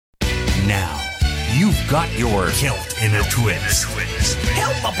Now, you've got your Kilt in a Twist.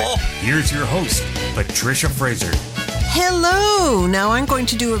 Helpable. Here's your host, Patricia Fraser. Hello! Now I'm going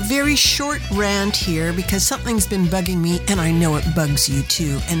to do a very short rant here because something's been bugging me and I know it bugs you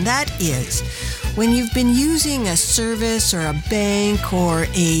too. And that is when you've been using a service or a bank or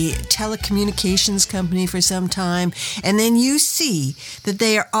a telecommunications company for some time and then you see that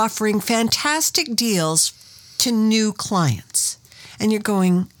they are offering fantastic deals to new clients. And you're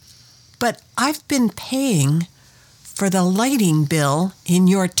going, but I've been paying for the lighting bill in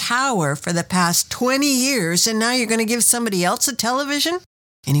your tower for the past 20 years, and now you're going to give somebody else a television?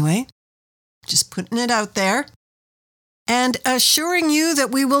 Anyway, just putting it out there and assuring you that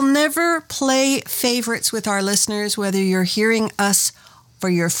we will never play favorites with our listeners, whether you're hearing us for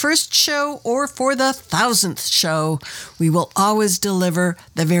your first show or for the 1000th show. We will always deliver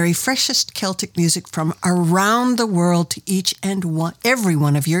the very freshest Celtic music from around the world to each and every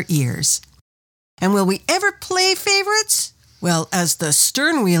one of your ears. And will we ever play favorites? Well, as the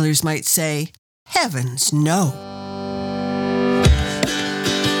Sternwheelers might say, heavens no.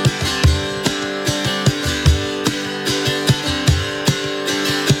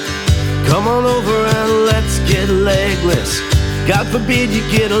 Come on over and let's get legless. God forbid you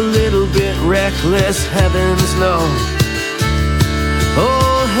get a little bit reckless. Heavens no.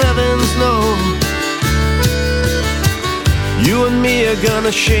 Oh, heavens no. You and me are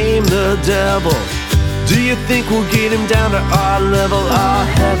gonna shame the devil. Do you think we'll get him down to our level? Oh,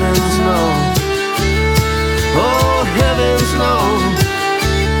 heavens no. Oh, heavens no.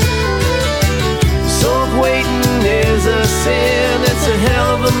 So if waiting is a sin, it's a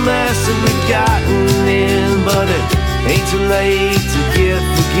hell of a mess that we've gotten in. But it ain't too late to get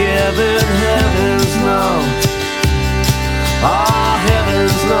forgiven. Heavens no. Oh,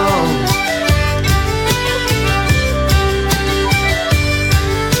 heavens no.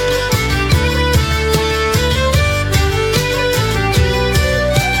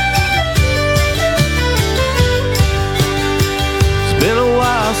 Been a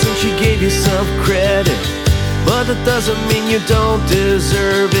while since you gave yourself credit, but that doesn't mean you don't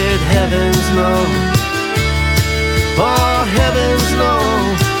deserve it. Heavens no. Oh, heavens no.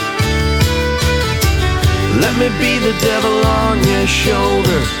 Let me be the devil on your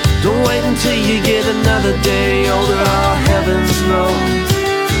shoulder. Don't wait until you get another day older. Oh, heavens no.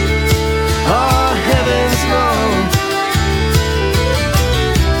 Oh, heavens no.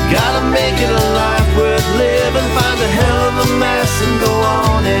 Gotta make it a life worth living. Find a hell of a mess and go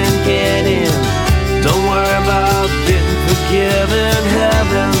on and get in. Don't worry about getting forgiven.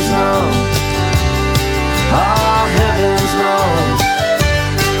 Heavens no. Oh, heavens no.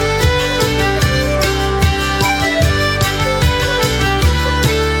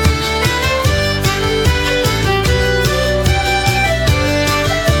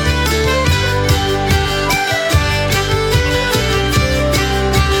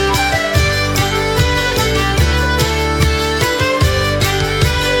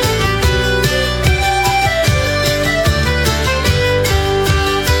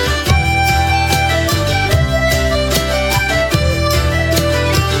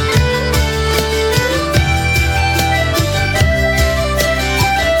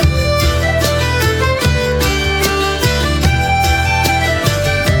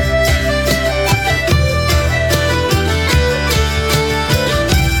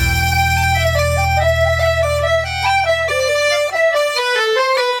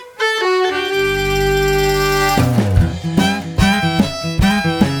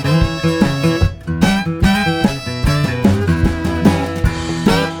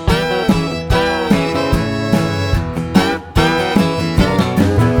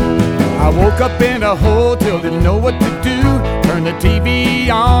 Up in a hotel, didn't know what to do. Turned the TV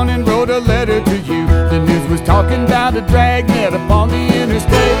on and wrote a letter to you. The news was talking about a dragnet upon the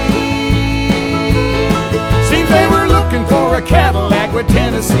interstate. Seems they were looking for a Cadillac with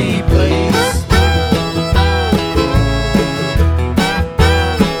Tennessee plates.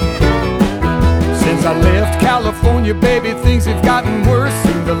 Since I left California, baby, things have gotten worse.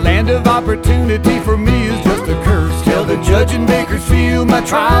 And the land of opportunity for me is just a curse. Tell the judge in Bakersfield my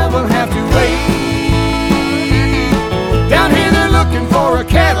trial will have to wait. Down here they're looking for a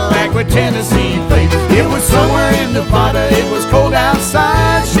Cadillac with Tennessee plates. It was somewhere in Nevada, it was cold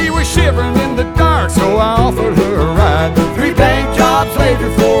outside. She was shivering in the dark, so I offered her a ride. 3 bank jobs later,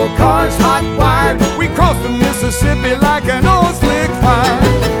 4 cars hot wired. We crossed the Mississippi like an old slick fire.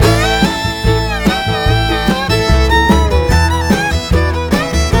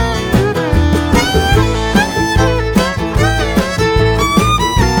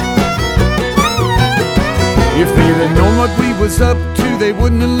 If they'd have known what we was up to, they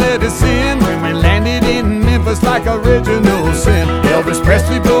wouldn't have let us in when we landed in Memphis like original sin. Elvis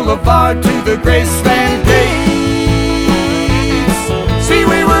Presley Boulevard to the Graceland gates. See,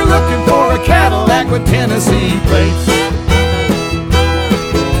 we were looking for a Cadillac with Tennessee plates.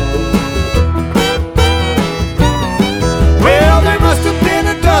 Well, there must have been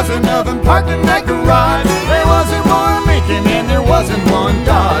a dozen of them parked in that garage. There wasn't one Lincoln and there wasn't one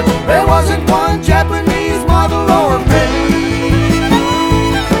Dodge. There wasn't one Japanese model or make.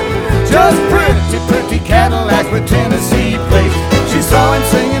 Just pretty Cadillacs with Tennessee plates. She saw him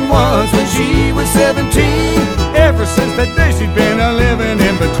singing once when she was 17. Ever since that day she'd been a living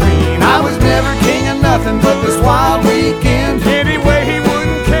in between. I was never king of nothing but this wild weekend. Anyway, he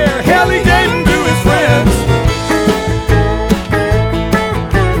wouldn't care. Hell, he gave them to his friends.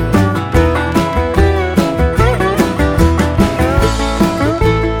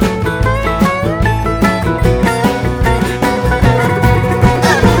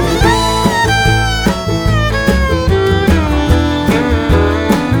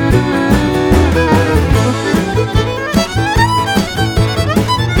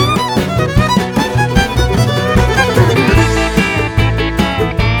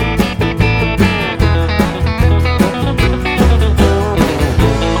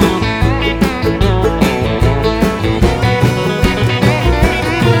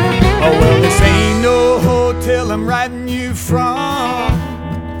 I'm writing you from.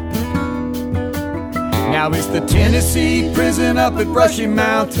 Now it's the Tennessee prison up at Brushy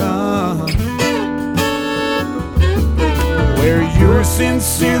Mountain, where you're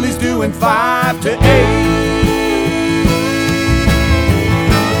sincerely's doing 5 to 8.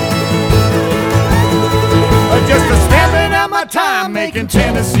 Just a stamping out my time making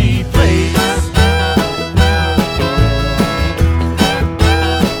Tennessee plates.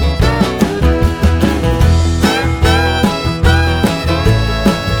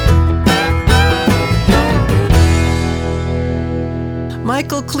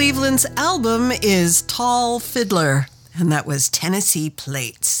 Michael Cleveland's album is Tall Fiddler, and that was Tennessee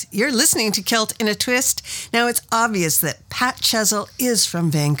Plates. You're listening to Celt in a Twist. Now, it's obvious that Pat Chesel is from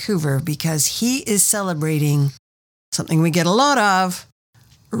Vancouver because he is celebrating something we get a lot of,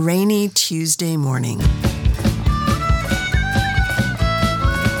 Rainy Tuesday Morning.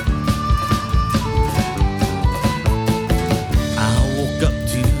 I woke up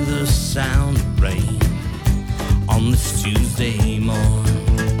to the sound of rain on this Tuesday morning.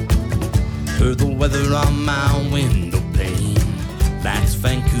 Heard the weather on my window pane. That's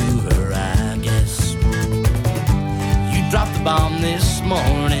Vancouver, I guess. You dropped the bomb this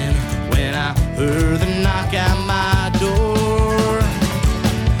morning when I heard the knock at my door.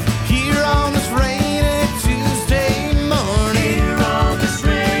 Here on this rainy Tuesday morning. Here on this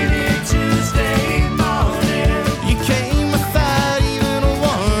rainy Tuesday morning. You came without even a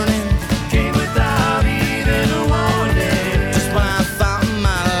warning. Came without even a warning. Just when I thought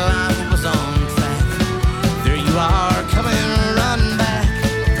my life was on track, there you are coming running back.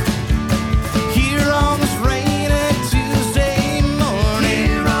 Here on this rainy Tuesday morning.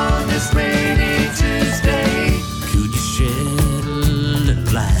 Here on this rainy Tuesday. Could you shed a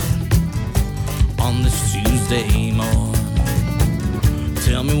little light on this Tuesday morning?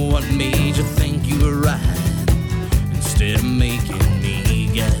 Tell me what made you think you were right instead of making me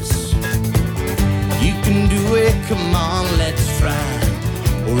guess. You can do it, come on, let's try.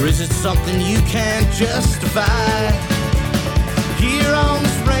 Or is it something you can't justify? Here on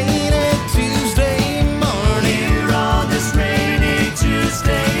this rainy Tuesday morning. Here on this rainy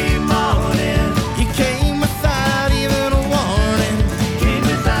Tuesday morning. You came without even a warning. Came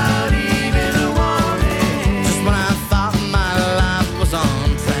without even a warning. Just when I thought my life was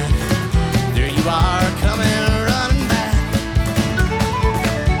on track, there you are coming running back.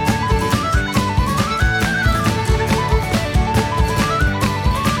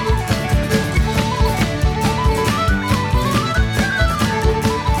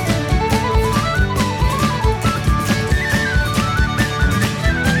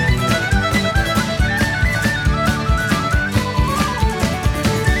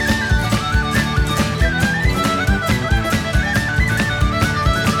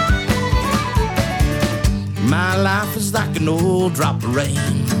 My life is like an old drop of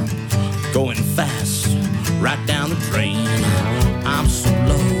rain, going fast, right down the drain. I'm so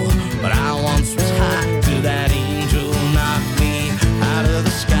low, but I once was high till that angel knocked me out of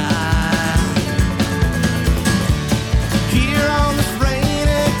the sky. Here on this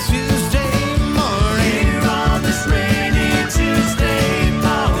rainy Tuesday morning. Here on this rainy Tuesday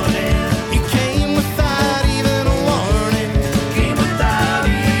morning. You came without even a warning. Came without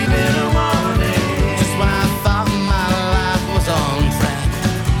even a warning. Just when I thought my life was on track,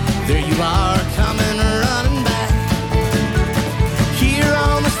 there you are coming running back. Here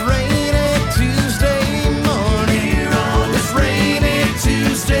on this rainy Tuesday morning. Here on this rainy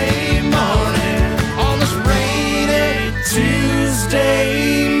Tuesday morning. On this rainy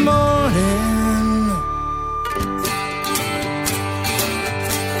Tuesday morning.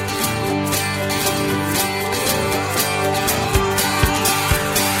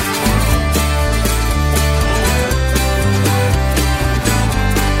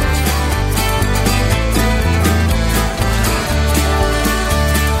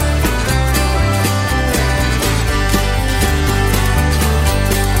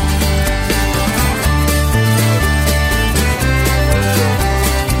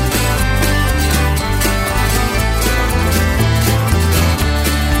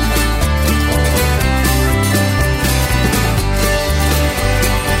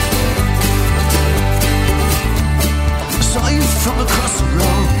 From across the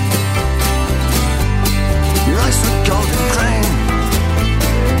road, your eyes were golden green.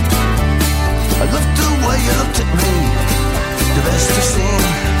 I loved the way you looked at me, the best you've seen.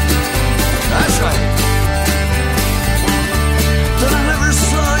 That's right. But I never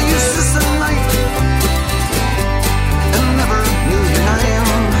saw you since the night, and never knew your name.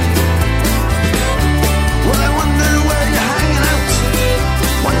 Well, I wonder where you're hanging out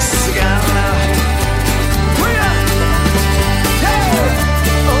once again now.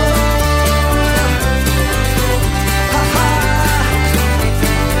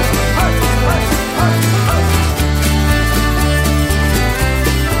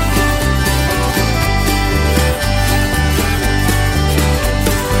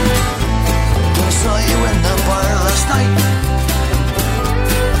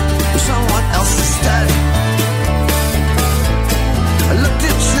 Someone else instead. I looked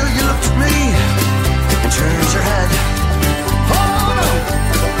at you, you looked at me, and turned your head. Oh no!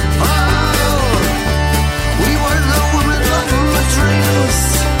 Oh! We were the women of my dreams.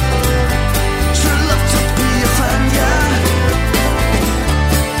 Sure love to be your friend, yeah.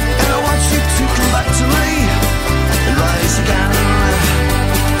 And I want you to come back to me and rise again.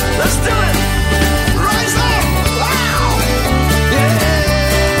 Let's do it! Rise up! Wow! Yeah!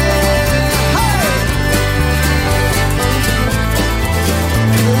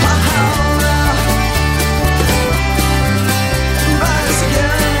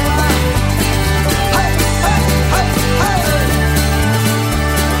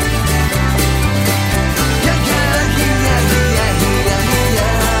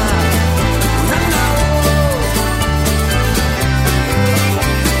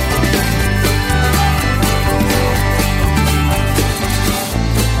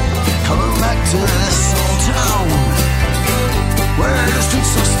 To this old town where the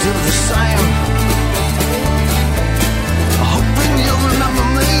streets are still the same. Hoping you'll remember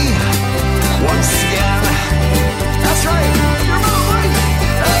me once again. That's right, you remember me?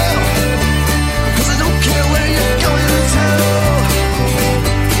 Oh, 'cause I don't care where you're going to.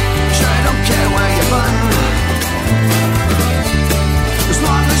 Sure, I don't care where you've been. As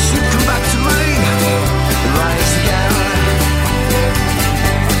long as you come back to me and rise again.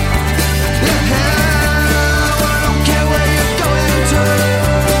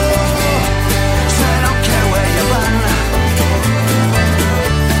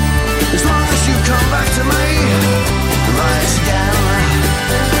 Come back to me, rise again,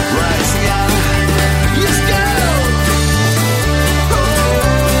 rise again. Yes, go! Oh.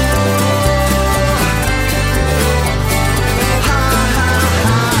 Ha, ha,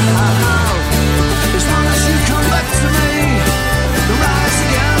 ha, ha, ha. As long as you come back to me, rise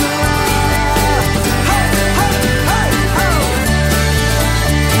again. Hey, hey, hey, ho!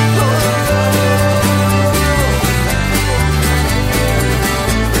 Oh.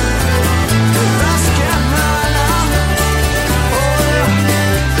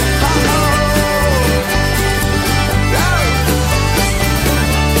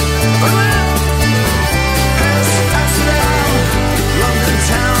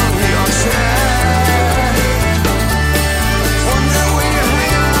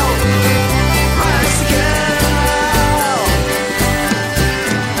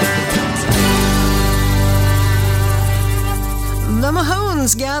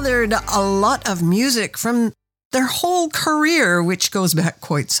 Gathered a lot of music from their whole career, which goes back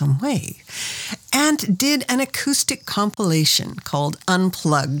quite some way, and did an acoustic compilation called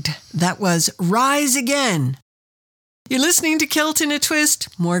Unplugged. That was Rise Again. You're listening to Kilt in a Twist.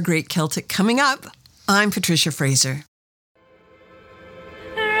 More great Celtic coming up. I'm Patricia Fraser.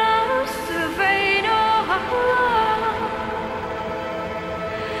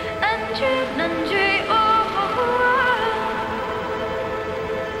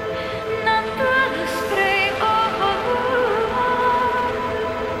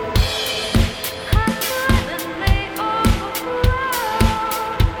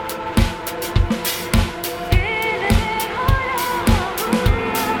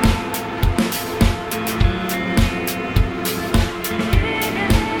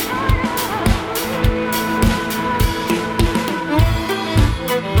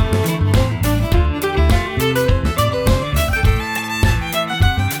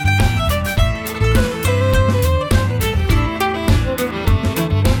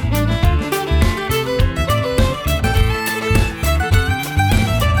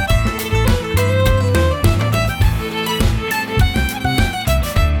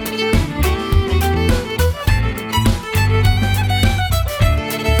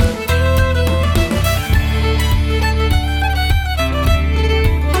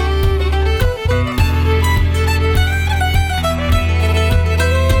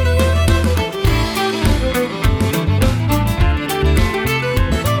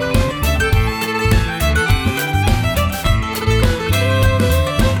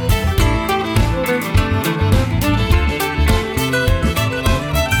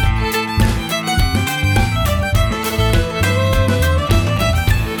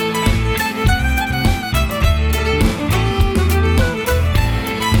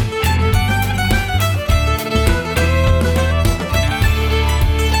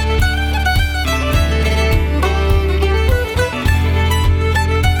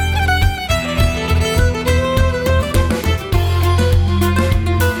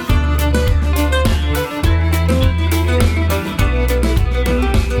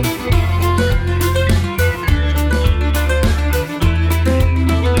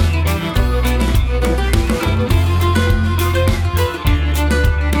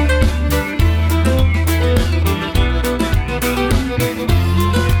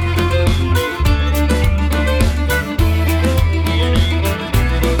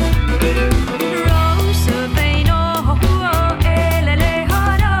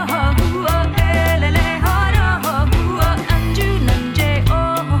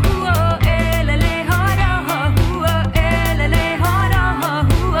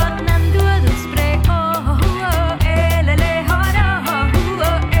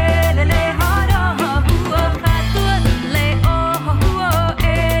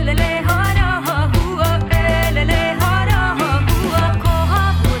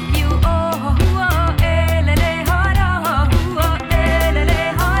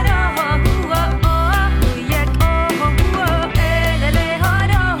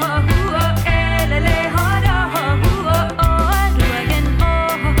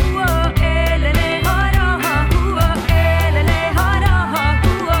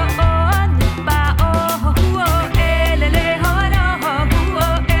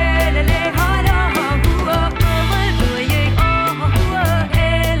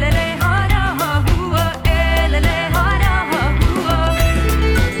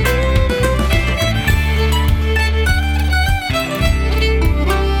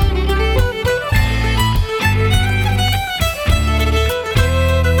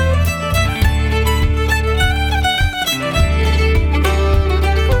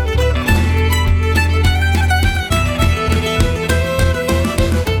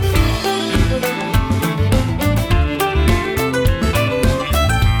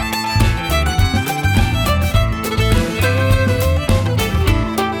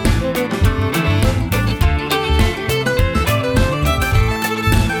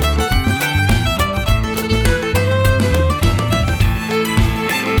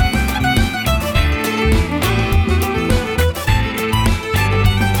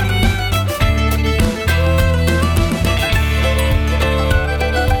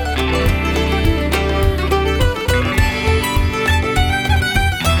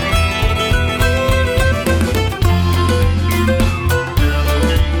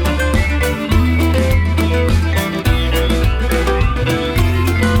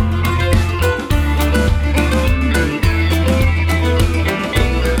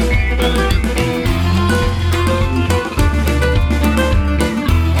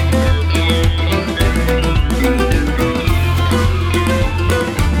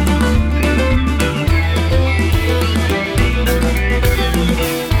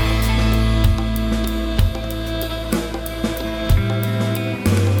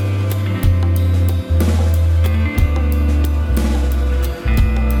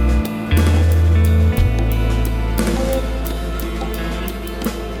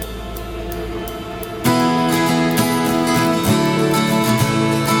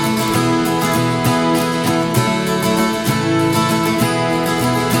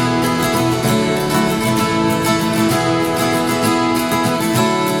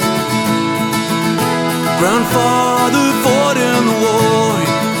 father fought in the war,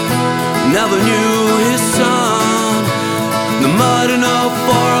 never knew his son. In the mud in a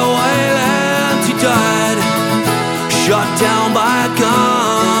faraway land he died, shot down by a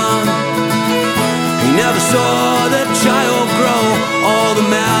gun. He never saw that child grow, or the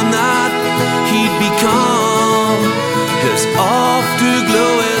man that he'd become. His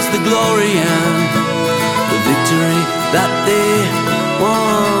afterglow is the glory and the victory that they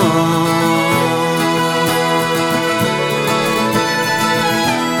won.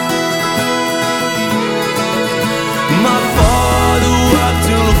 My father worked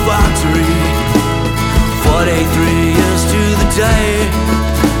in a factory 43 years to the day,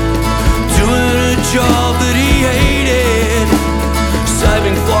 doing a job that he hated,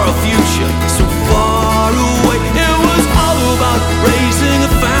 saving for a future so far away. It was all about raising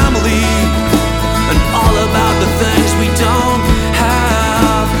a family and all about the things we don't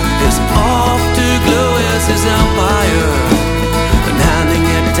have. His afterglow is his empire and handing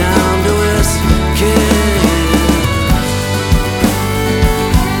it down to his kids.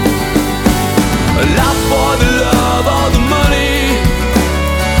 A lot for the love or the money,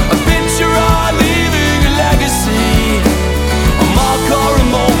 a picture or leaving a legacy, a mark or a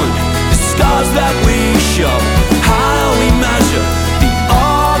moment, the scars that we show. How do we measure the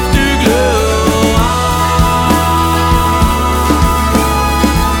afterglow?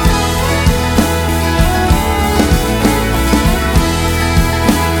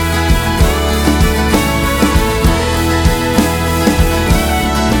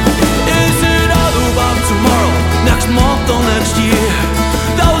 Is it all about tomorrow, next month or next year?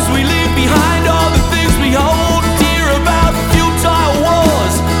 Those we leave behind, all the things we hold dear, about futile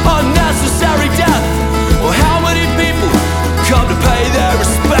wars, unnecessary death, or how many people come to pay their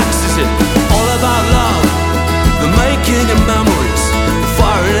respects? Is it all about love, the making of memories,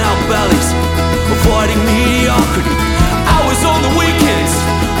 firing out bellies, avoiding mediocrity, hours on the weekends,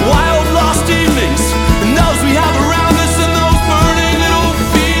 wild lost evenings, and those we have around us and those burning little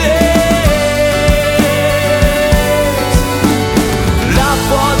feelings? Life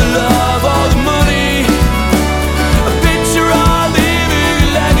for the love or the money, a picture or leaving a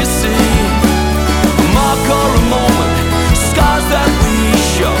legacy, a mark or a moment, scars that we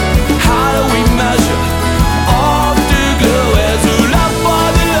show. How do we measure afterglow? Is it life for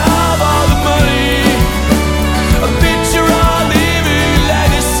the love or the money, a picture or leaving a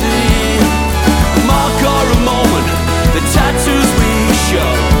legacy, a mark or a moment, the tattoos we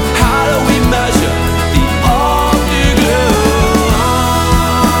show? How do we measure the afterglow?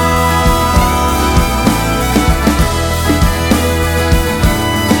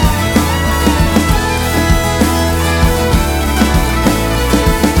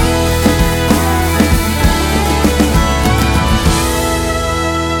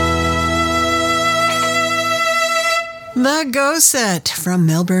 The Go Set from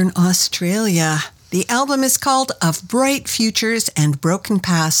Melbourne, Australia. The album is called Of Bright Futures and Broken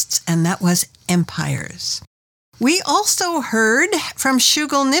Pasts, and that was Empires. We also heard from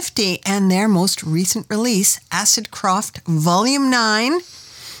Shugal Nifty and their most recent release, Acid Croft Volume 9.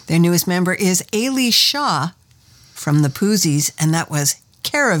 Their newest member is Ailey Shaw from the Poozies, and that was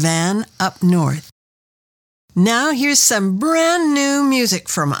Caravan Up North. Now here's some brand new music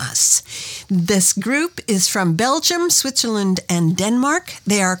from us. This group is from Belgium, Switzerland, and Denmark.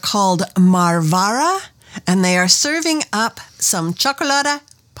 They are called Marvara, and they are serving up some chocolate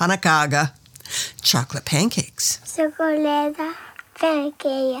panakaka, chocolate pancakes. Chocolade,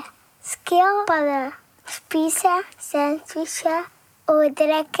 pancake, skilpadder, spise, sandwicher og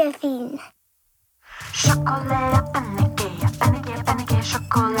drikke vin. Chocolade, pancake,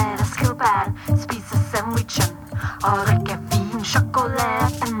 chocolade, skilpadder, spise sandwichen og drikke vin.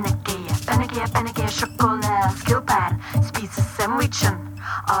 Chocolade, pancake, chocolade, skilpadder, spise sandwichen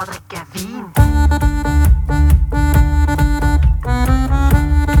og drikke vin.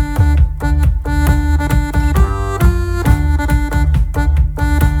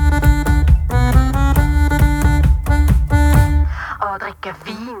 Og drikke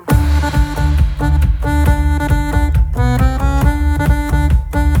vin.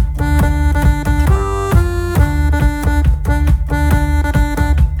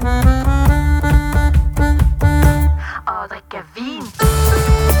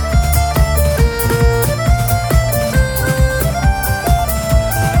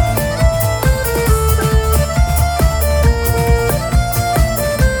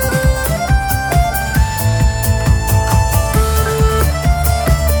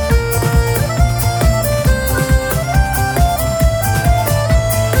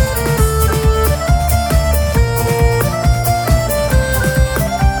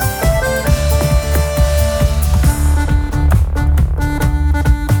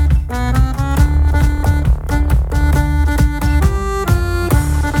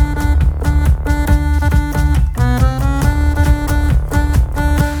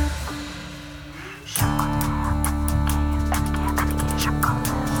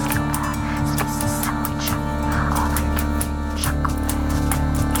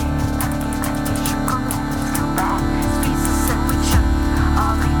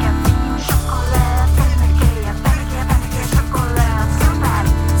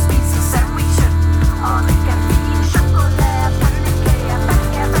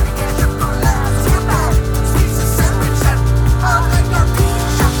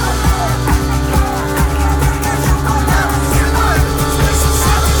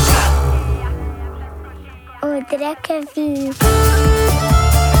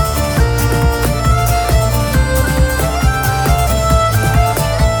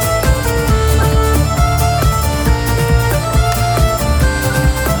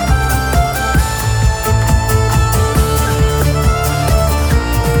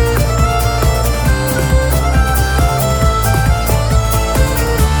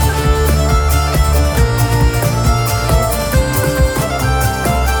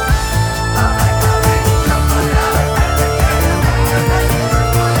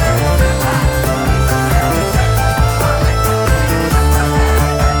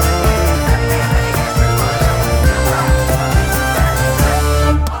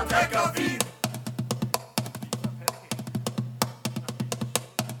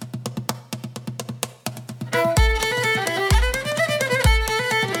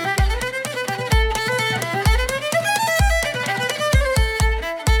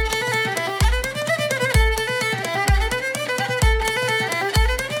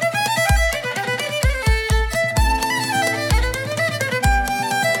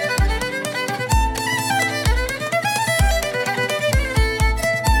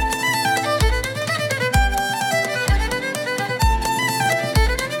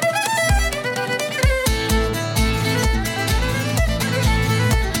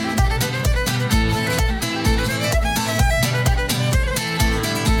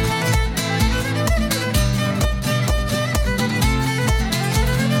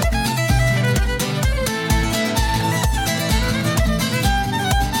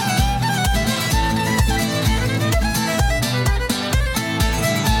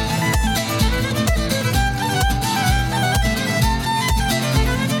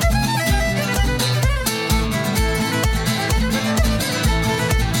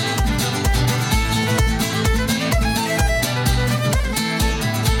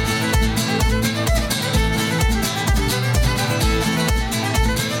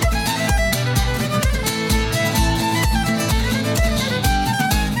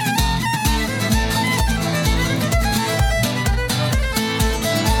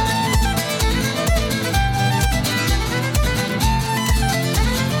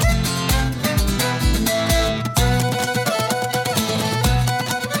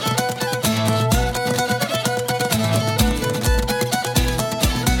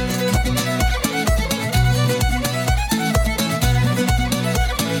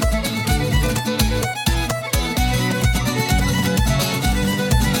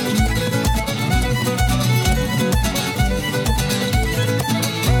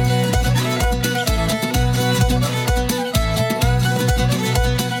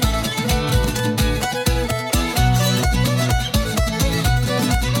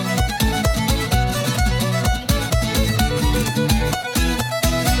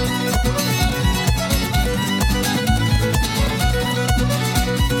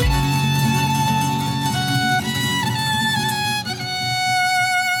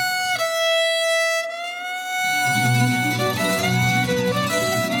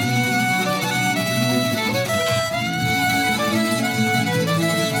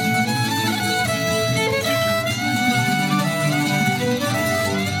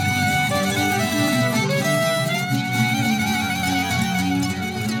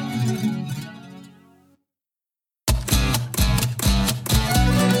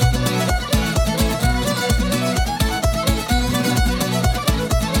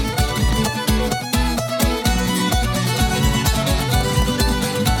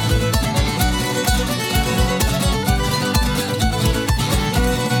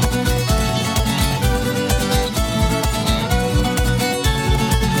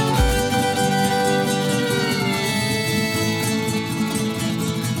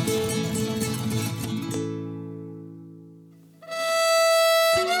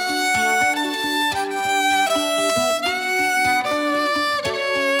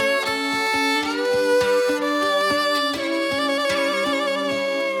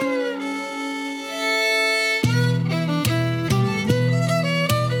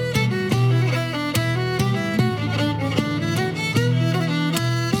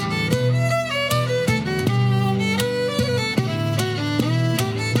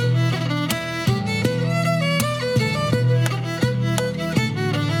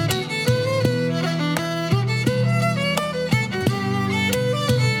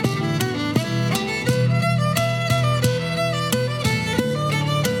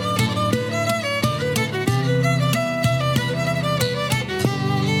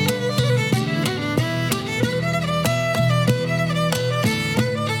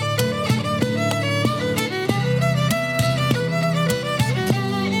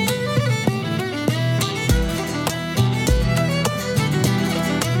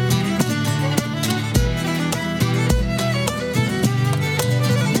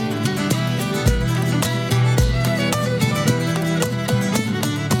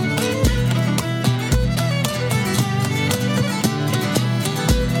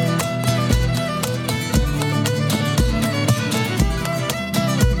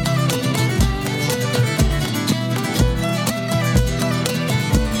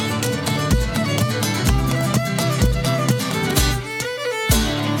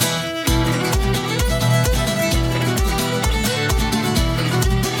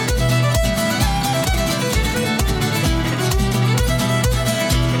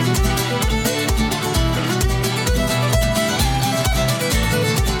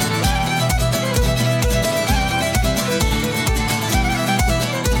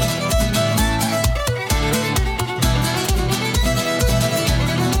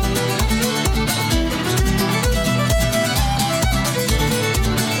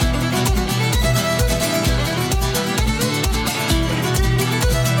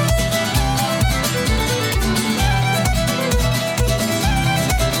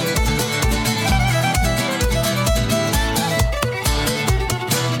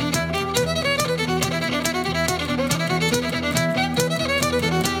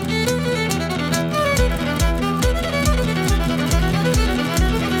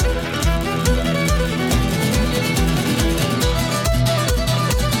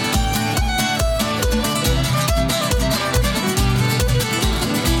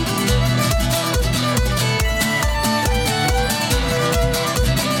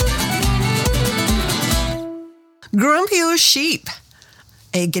 Sheep,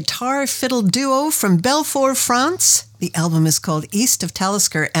 a guitar fiddle duo from Belfort, France. The album is called East of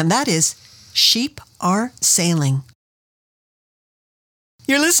Talisker, and that is Sheep Are Sailing.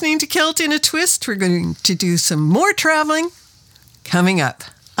 You're listening to Celt in a Twist. We're going to do some more traveling coming up.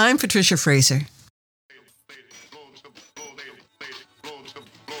 I'm Patricia Fraser.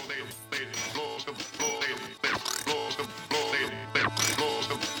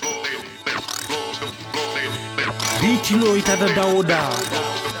 Bitilo itada dauda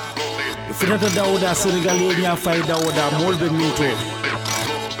Ifitata dauda Senegalese nya fay dauda molbe minto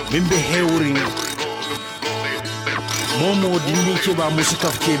Mimbe hewring Momo dindi cheba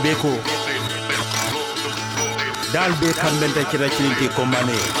musikaf chebeko Dalbe kambenta kira chilinti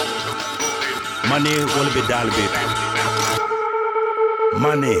kombane Mane wolbe dalbe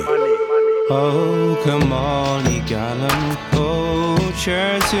Mane Oh, come on, ye gallant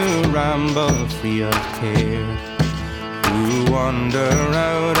poachers who ramble free of care, who wander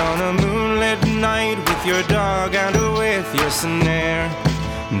out on a moonlit night with your dog and with your snare.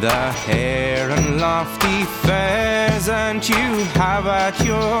 The hare and lofty pheasant you have at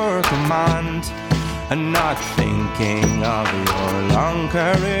your command, and not thinking of your long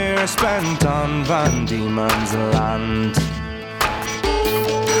career spent on Van Diemen's Land.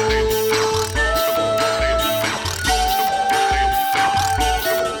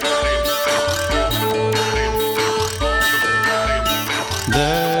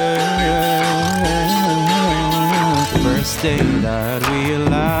 Day that we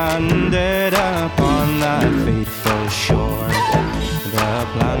landed upon that fateful shore, the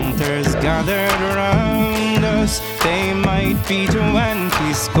planters gathered round us, they might be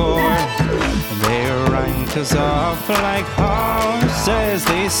 20 score. They ranked us off like horses,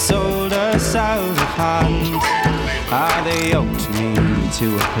 they sold us out of hand. They yoked me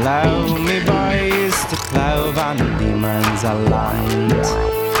to a plough, me boys to plough Van Diemen's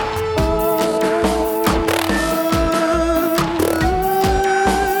Land.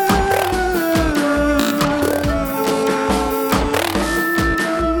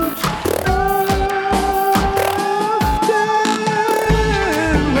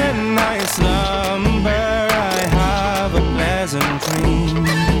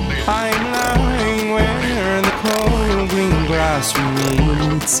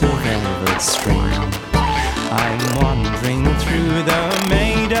 Meets a velvet stream. I'm wandering through the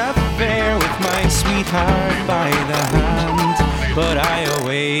Maida Fair with my sweetheart by the hand, but I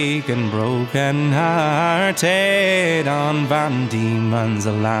awaken broken hearted on Van Diemen's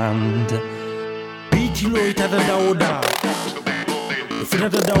Land. Bitilo itada dauda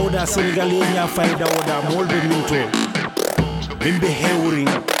Ifitata dauda Senegalese nya fay dauda molbe minto Mimbe hewring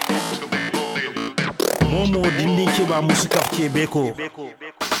Momo dindi cheba musikaf chebeko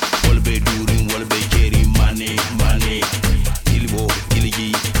Wolbe during wolbe keri mane mane Ilbo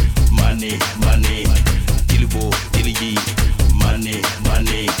iligi mane mane Ilbo iligi mane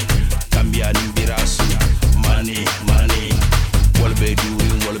mane Kambia nimbirasu mane mane Wolbe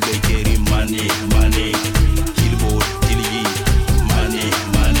during wolbe keri mane mane Ilbo iligi mane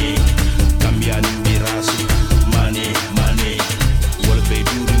mane Kambia nimbirasu mane mane Wolbe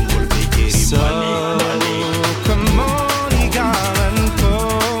during wolbe keri mane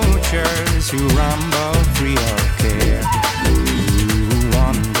who ramble free of care, who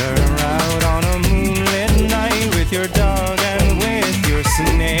wander out on a moonlit night with your dog and with your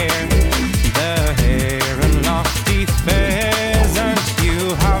snare. The hare and lofty pheasant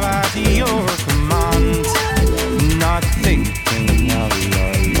you have at your command, not thinking of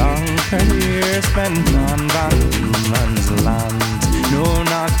your long career spent on Van Diemen's Land. No,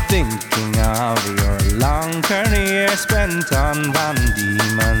 not thinking of your long career spent on Van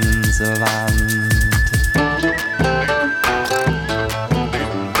Diemen's Land.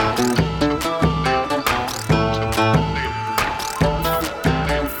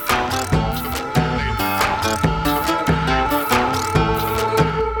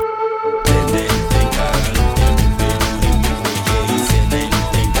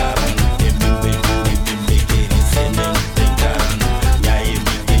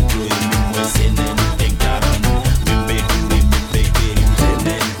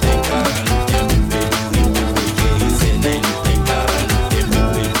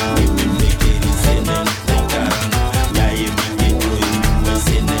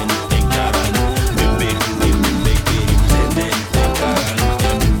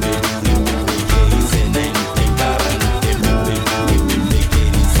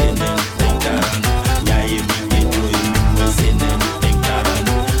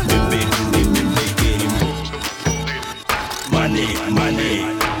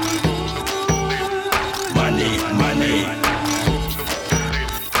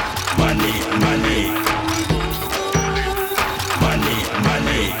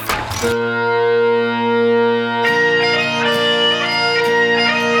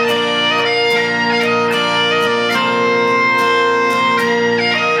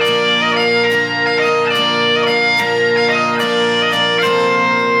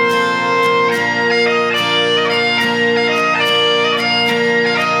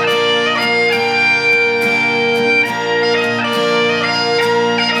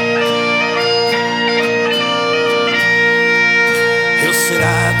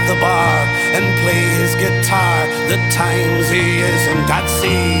 the bar and play his guitar the times he isn't at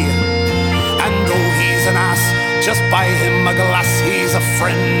sea. And though he's an ass, just buy him a glass, he's a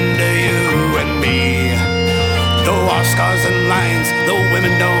friend to you and me. Though our scars and lines, the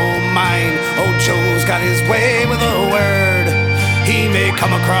women don't mind, old Joe's got his way with a word. He may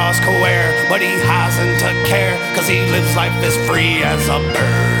come across queer, but he hasn't a care, 'cause he lives life as free as a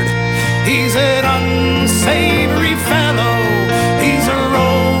bird. He's an unsavory fellow, he's a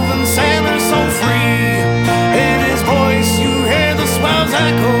roving sailor so free. In his voice you hear the swells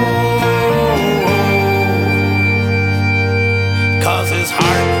echo, 'cause his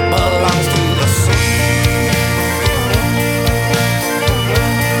heart belongs to the sea.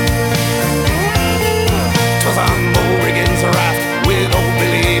 'Twas on Morrigan's raft with old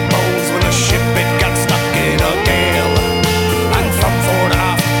Billy Bones when the ship it got stuck in a gale. And from fore to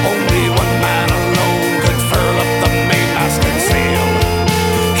aft, only one man alone could furl up the mainmast and sail.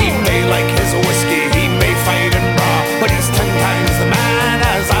 He may like his whiskey, he may fight and braw, but he's 10 times the man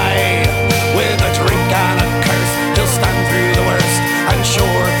as I. With a drink and a curse, he'll stand through the worst, and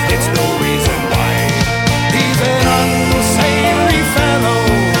sure, it's no reason why. He's an unsavory fellow,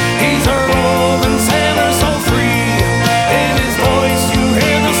 he's a roving sailor so free. In his voice you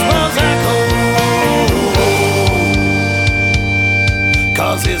hear the swells echo,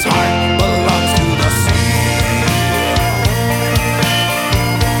 'cause his heart belongs to the sea.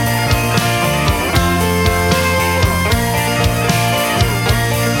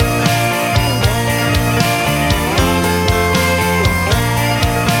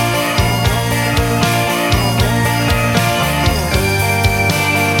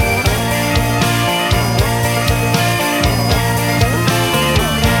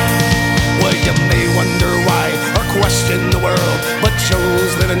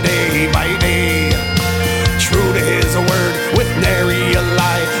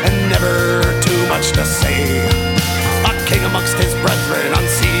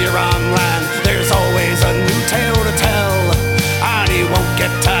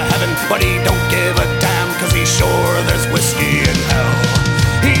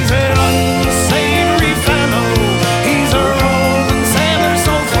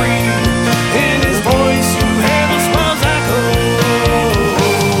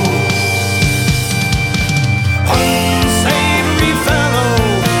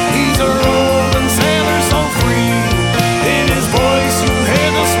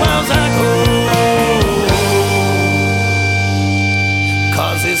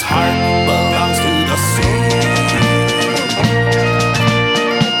 'cause his heart belongs to the sea.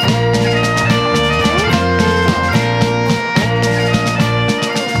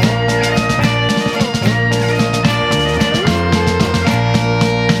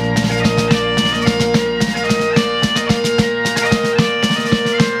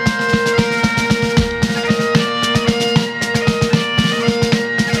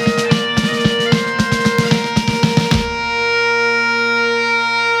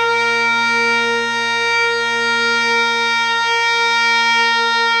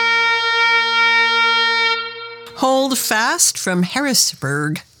 Hold Fast from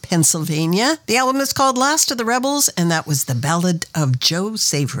Harrisburg, Pennsylvania. The album is called Last of the Rebels, and that was the Ballad of Joe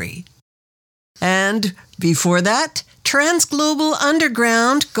Savory. And before that, Transglobal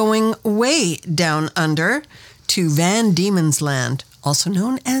Underground going way down under to Van Diemen's Land, also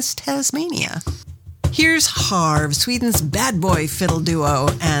known as Tasmania. Here's Harv, Sweden's bad boy fiddle duo,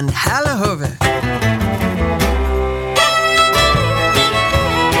 and Hallahove.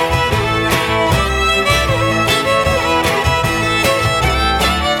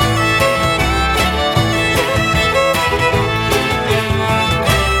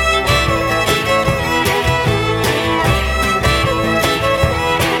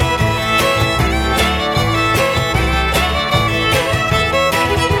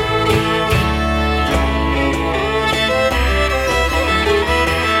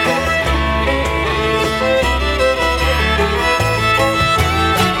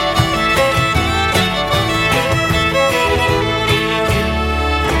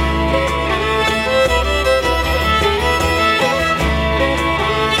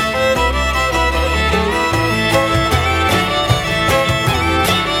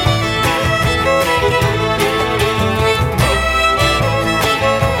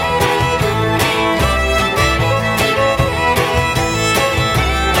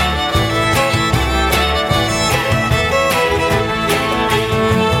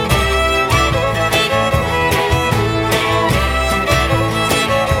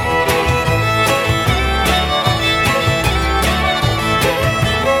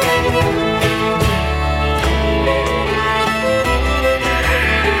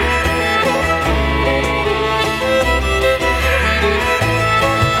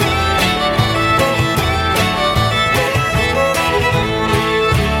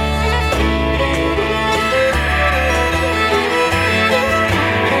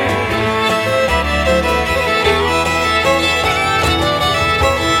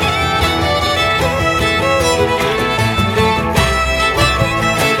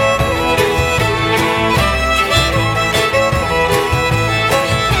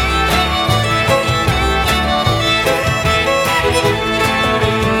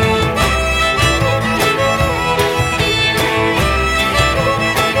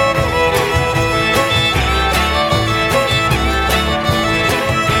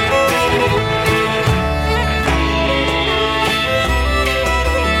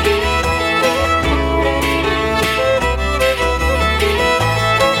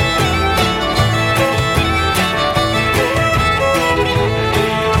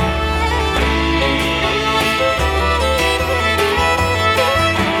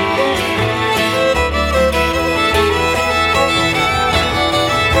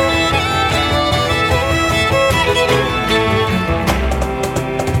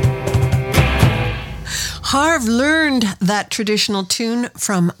 that traditional tune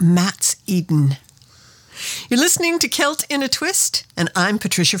from Matt's Eden. You're listening to Celt in a Twist, and I'm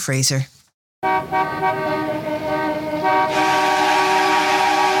Patricia Fraser.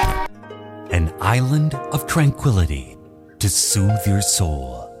 An island of tranquility to soothe your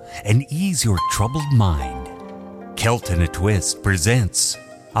soul and ease your troubled mind. Celt in a Twist presents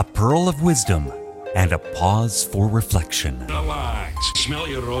a pearl of wisdom and a pause for reflection. Relax, smell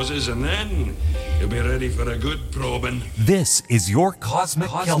your roses, and then you'll be ready for a good probing. This is your Cosmic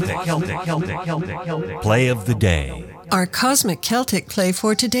Celtic play of the day. Our Cosmic Celtic play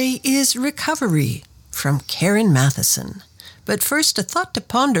for today is Recovery from Karen Matheson. But first, a thought to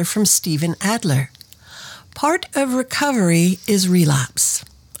ponder from Stephen Adler. Part of recovery is relapse.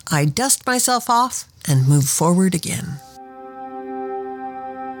 I dust myself off and move forward again.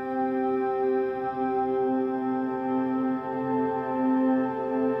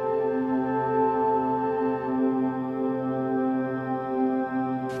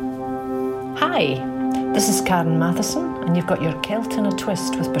 Hi, this is Karen Matheson, and you've got your Celt in a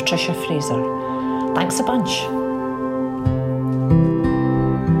Twist with Patricia Fraser. Thanks a bunch.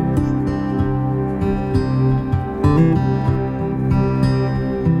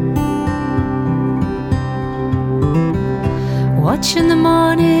 Watching the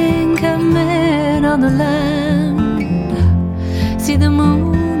morning come in on the land, see the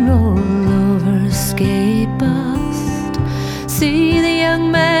moon roll over skate bust, see the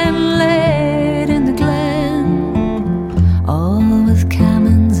young man laid in the glen, all with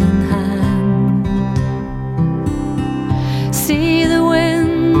cannons in hand, see the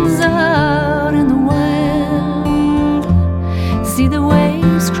winds out in the wild, see the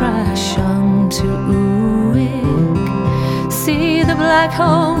waves crash onto see the black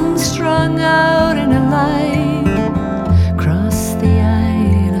home strung out in a line across the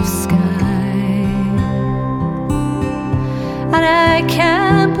Isle of Skye. And I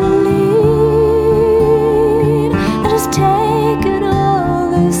can't believe that it's taken all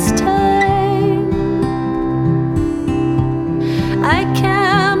this time. I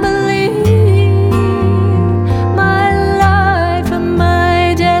can't believe my life and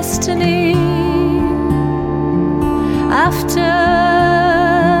my destiny. After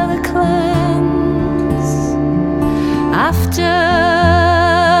the cleanse, after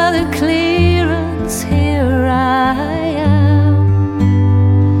the clearance, here I am,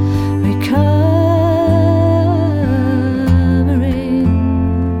 recovering.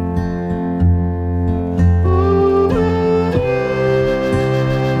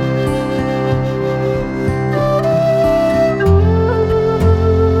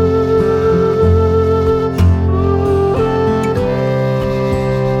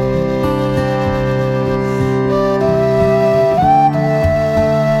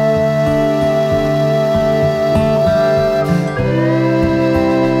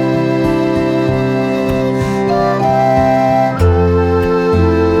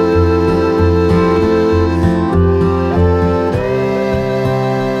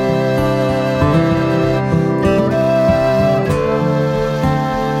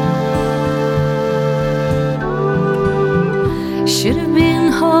 Should have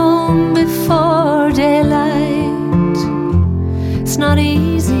been home before daylight. It's not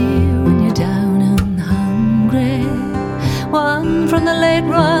easy when you're down and hungry. One from the late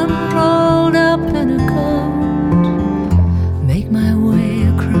run rolled up in a coat. Make my way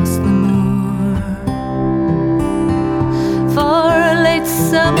across the moor for a late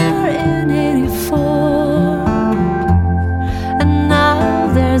summer in '84. And now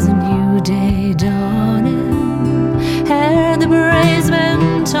there's a new day dawning. Heard the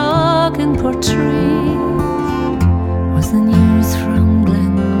braesmen talk in Portree, was the news from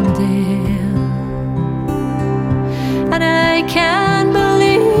Glendale. And I can't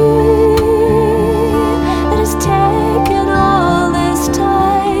believe that it's taken all this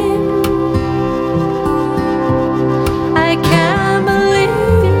time. I can't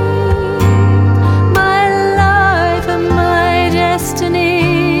believe my life and my destiny.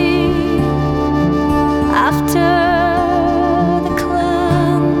 After the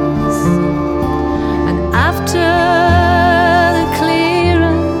cleanse and after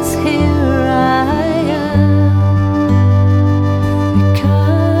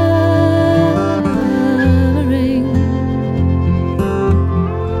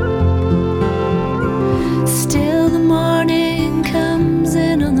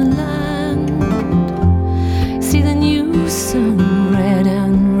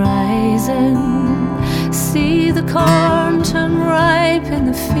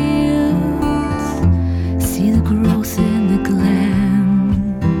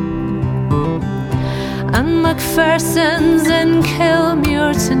McPherson's in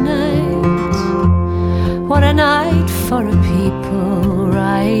Kilmuir tonight. What a night for a people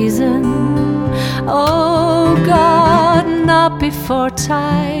rising. Oh God, not before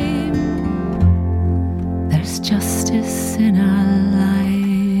time. There's justice in our lives.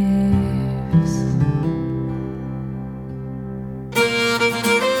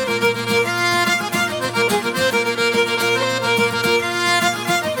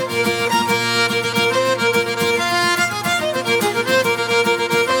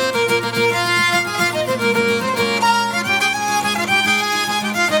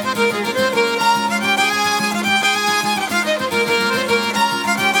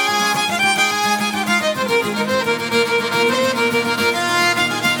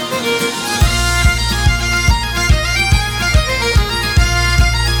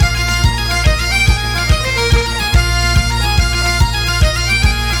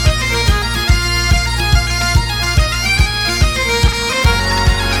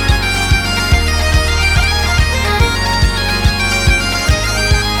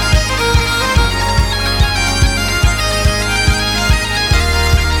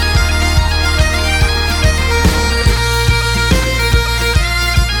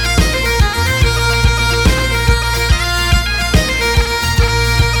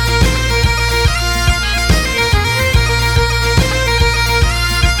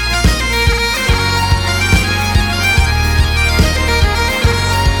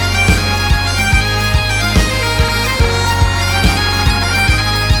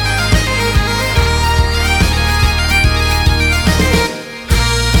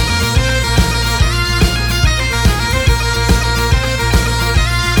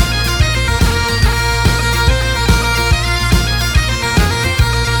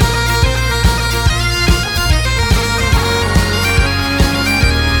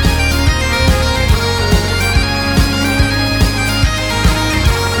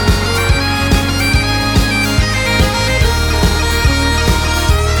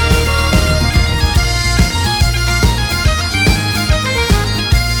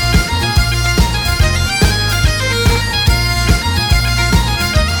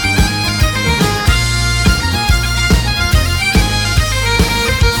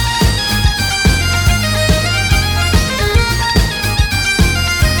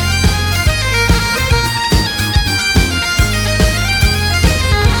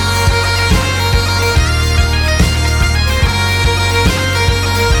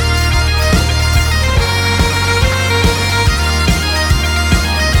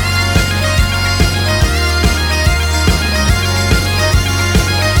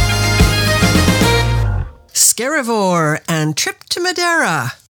 And Trip to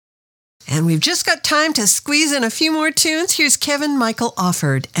Madeira. And we've just got time to squeeze in a few more tunes. Here's Kevin Michael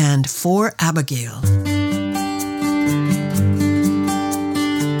Offord and For Abigail.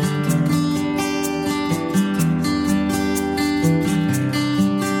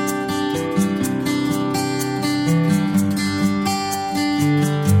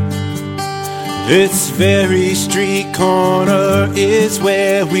 This very street corner is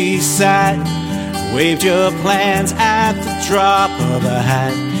where we sat, waved your plans at the drop of a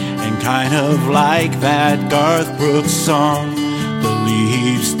hat, and kind of like that Garth Brooks song, the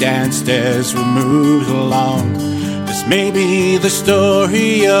leaves danced as we moved along. This may be the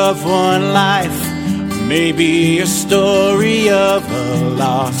story of one life, maybe a story of a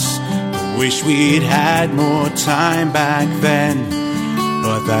loss. I wish we'd had more time back then,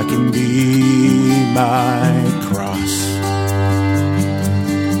 but that can be my cross.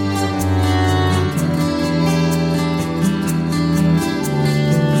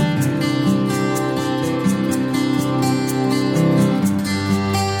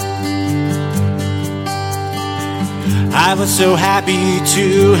 I was so happy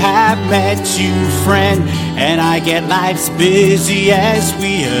to have met you, friend, and I get life's busy as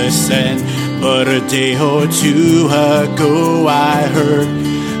we ascend. But a day or two ago I heard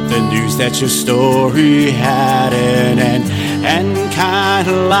the news that your story had an end. And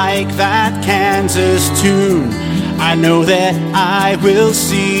kinda like that Kansas tune, I know that I will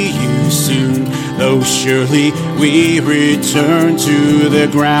see you soon, though surely we return to the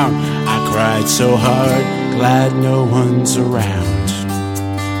ground. I cried so hard, glad no one's around.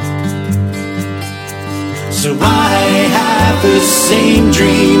 So I have the same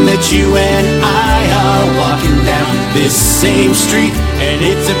dream that you and I are walking down this same street, and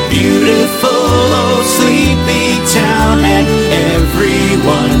it's a beautiful old sleepy town, and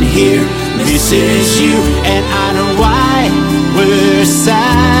everyone here misses you, and I know why we're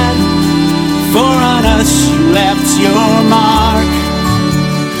sad, for on us you left your mark.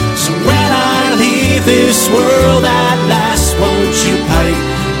 So when I leave leave this world at last, won't you pipe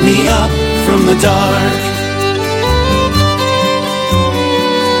me up from the dark?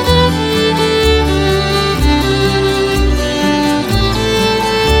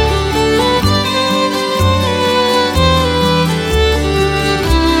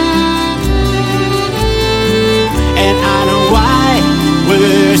 And I know why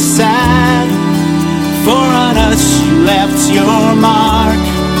we're sad, for on us you left your mark.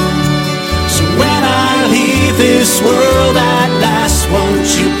 So when I leave this world at last,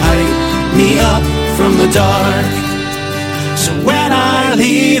 won't you pipe me up from the dark? So when I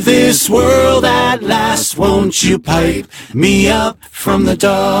leave this world at last, won't you pipe me up from the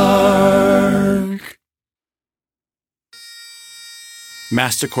dark?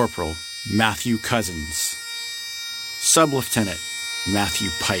 Master Corporal Matthew Cousins, Sub-Lieutenant Matthew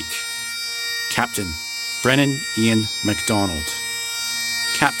Pike, Captain Brennan Ian MacDonald,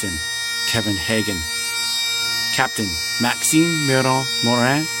 Captain Kevin Hagen, Captain Maxime Miron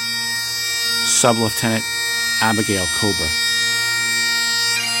Morin, Sub-Lieutenant Abigail Cobra.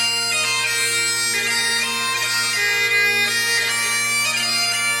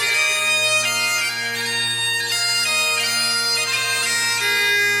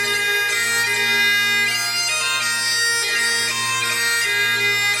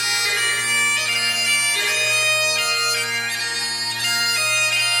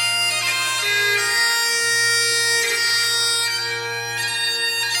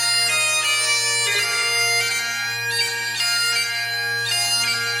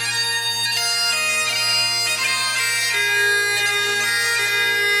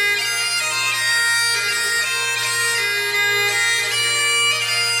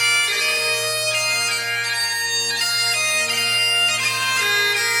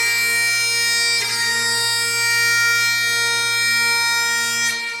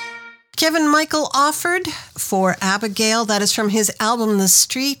 Kevin Michael Offord for Abigail. That is from his album The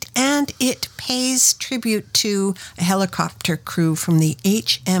Street, and it pays tribute to a helicopter crew from the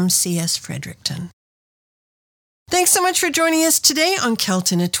HMCS Fredericton. Thanks so much for joining us today on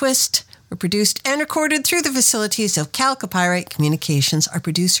Celt in a Twist. We're produced and recorded through the facilities of Cal Copyright Communications. Our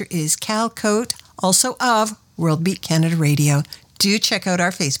producer is Cal Coate, also of World Beat Canada Radio. Do check out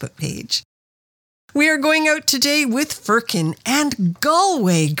our Facebook page. We are going out today with Firkin and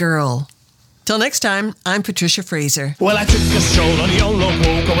Galway Girl. Till next time, I'm Patricia Fraser. Well, I took a stroll on the old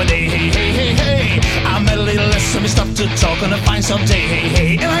local going, hey, hey, hey, hey, hey. I met a little less of me stuff to talk on a fine someday, hey,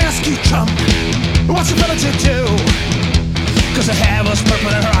 hey. And I ask you, chump, what's a fella to do? Cause her hair was purple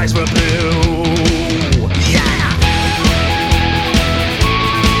and her eyes were blue. Yeah!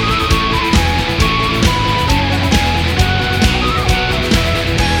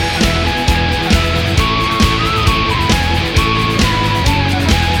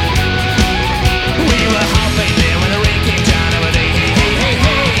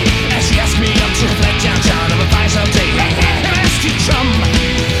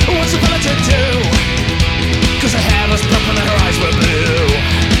 Cause her hair was purple and her eyes were blue.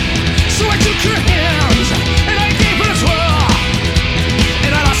 So I took her hand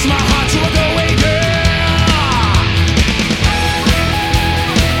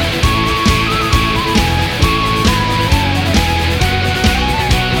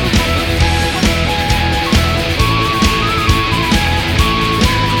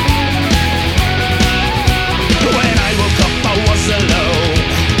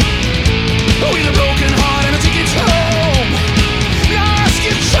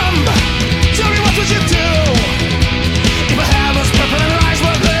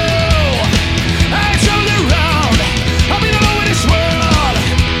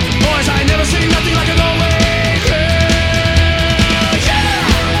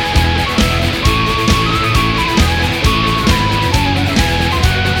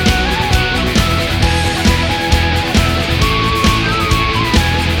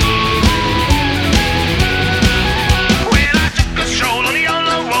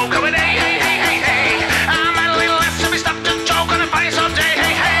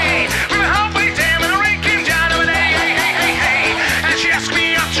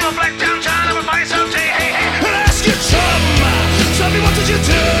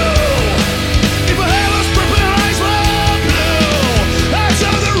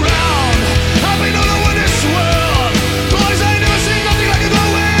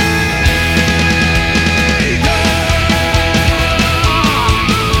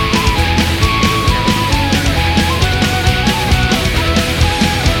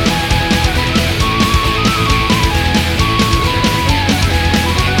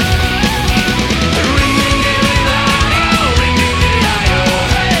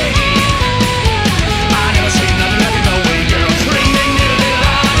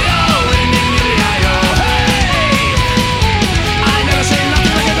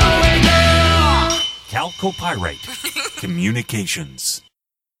Copyright Communications.